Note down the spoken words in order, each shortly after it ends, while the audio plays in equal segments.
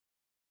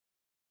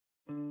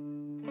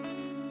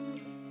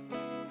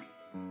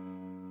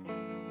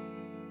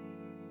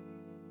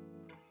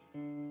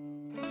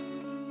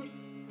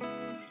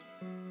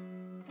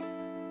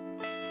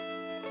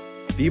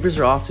Beavers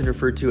are often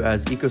referred to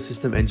as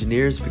ecosystem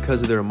engineers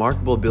because of their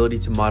remarkable ability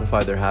to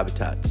modify their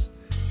habitats.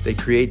 They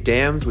create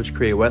dams which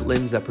create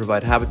wetlands that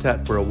provide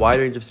habitat for a wide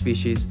range of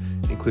species,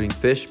 including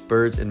fish,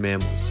 birds, and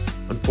mammals.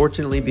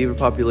 Unfortunately, beaver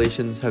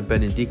populations have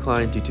been in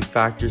decline due to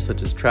factors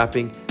such as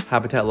trapping,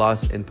 habitat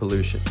loss, and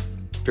pollution.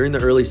 During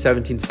the early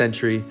 17th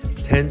century,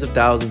 tens of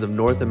thousands of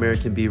North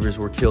American beavers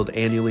were killed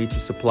annually to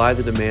supply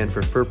the demand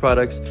for fur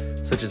products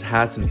such as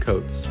hats and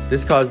coats.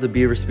 This caused the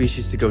beaver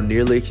species to go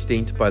nearly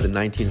extinct by the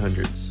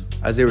 1900s.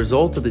 As a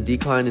result of the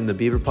decline in the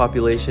beaver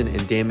population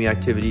and damming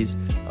activities,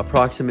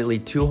 approximately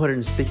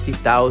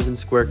 260,000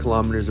 square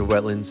kilometers of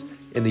wetlands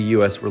in the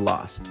US were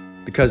lost.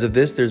 Because of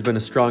this, there's been a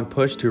strong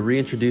push to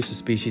reintroduce the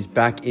species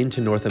back into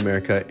North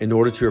America in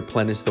order to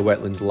replenish the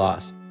wetlands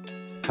lost.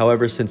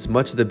 However, since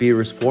much of the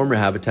beaver's former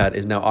habitat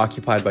is now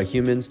occupied by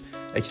humans,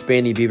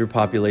 expanding beaver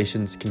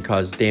populations can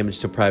cause damage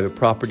to private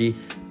property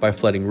by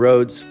flooding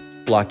roads,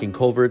 blocking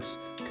culverts,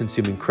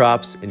 consuming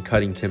crops, and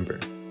cutting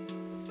timber.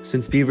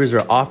 Since beavers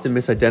are often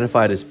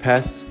misidentified as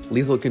pests,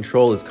 lethal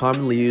control is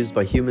commonly used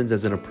by humans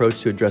as an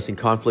approach to addressing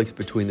conflicts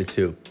between the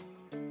two.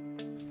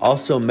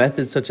 Also,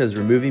 methods such as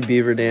removing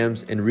beaver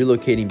dams and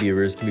relocating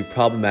beavers can be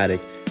problematic,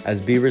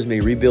 as beavers may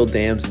rebuild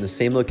dams in the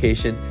same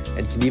location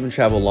and can even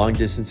travel long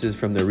distances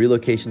from their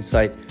relocation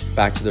site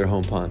back to their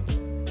home pond.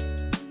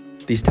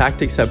 These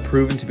tactics have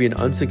proven to be an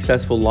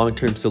unsuccessful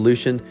long-term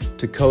solution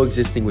to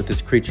coexisting with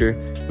this creature,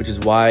 which is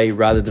why,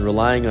 rather than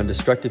relying on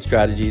destructive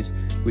strategies,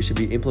 we should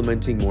be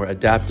implementing more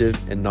adaptive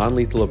and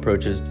non-lethal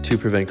approaches to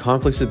prevent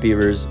conflicts with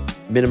beavers,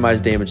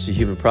 minimize damage to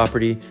human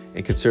property,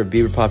 and conserve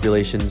beaver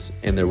populations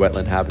and their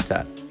wetland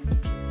habitat.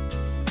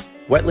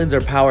 Wetlands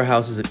are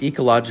powerhouses of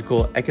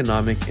ecological,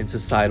 economic, and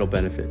societal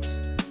benefits.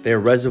 They are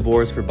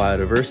reservoirs for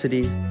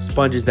biodiversity,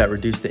 sponges that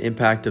reduce the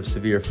impact of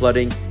severe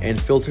flooding, and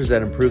filters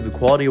that improve the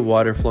quality of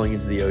water flowing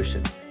into the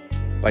ocean.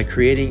 By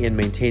creating and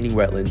maintaining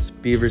wetlands,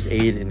 beavers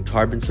aid in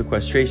carbon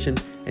sequestration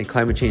and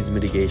climate change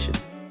mitigation.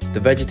 The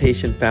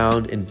vegetation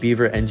found in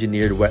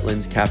beaver-engineered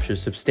wetlands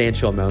captures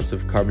substantial amounts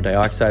of carbon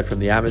dioxide from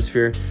the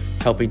atmosphere,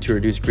 helping to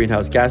reduce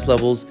greenhouse gas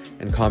levels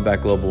and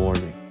combat global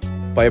warming.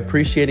 By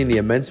appreciating the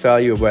immense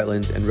value of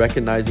wetlands and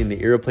recognizing the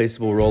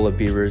irreplaceable role of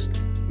beavers,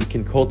 we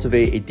can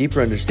cultivate a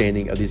deeper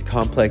understanding of these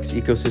complex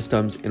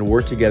ecosystems and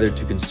work together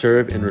to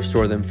conserve and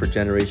restore them for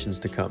generations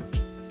to come.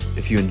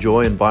 If you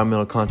enjoy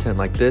environmental content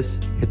like this,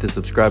 hit the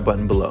subscribe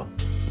button below.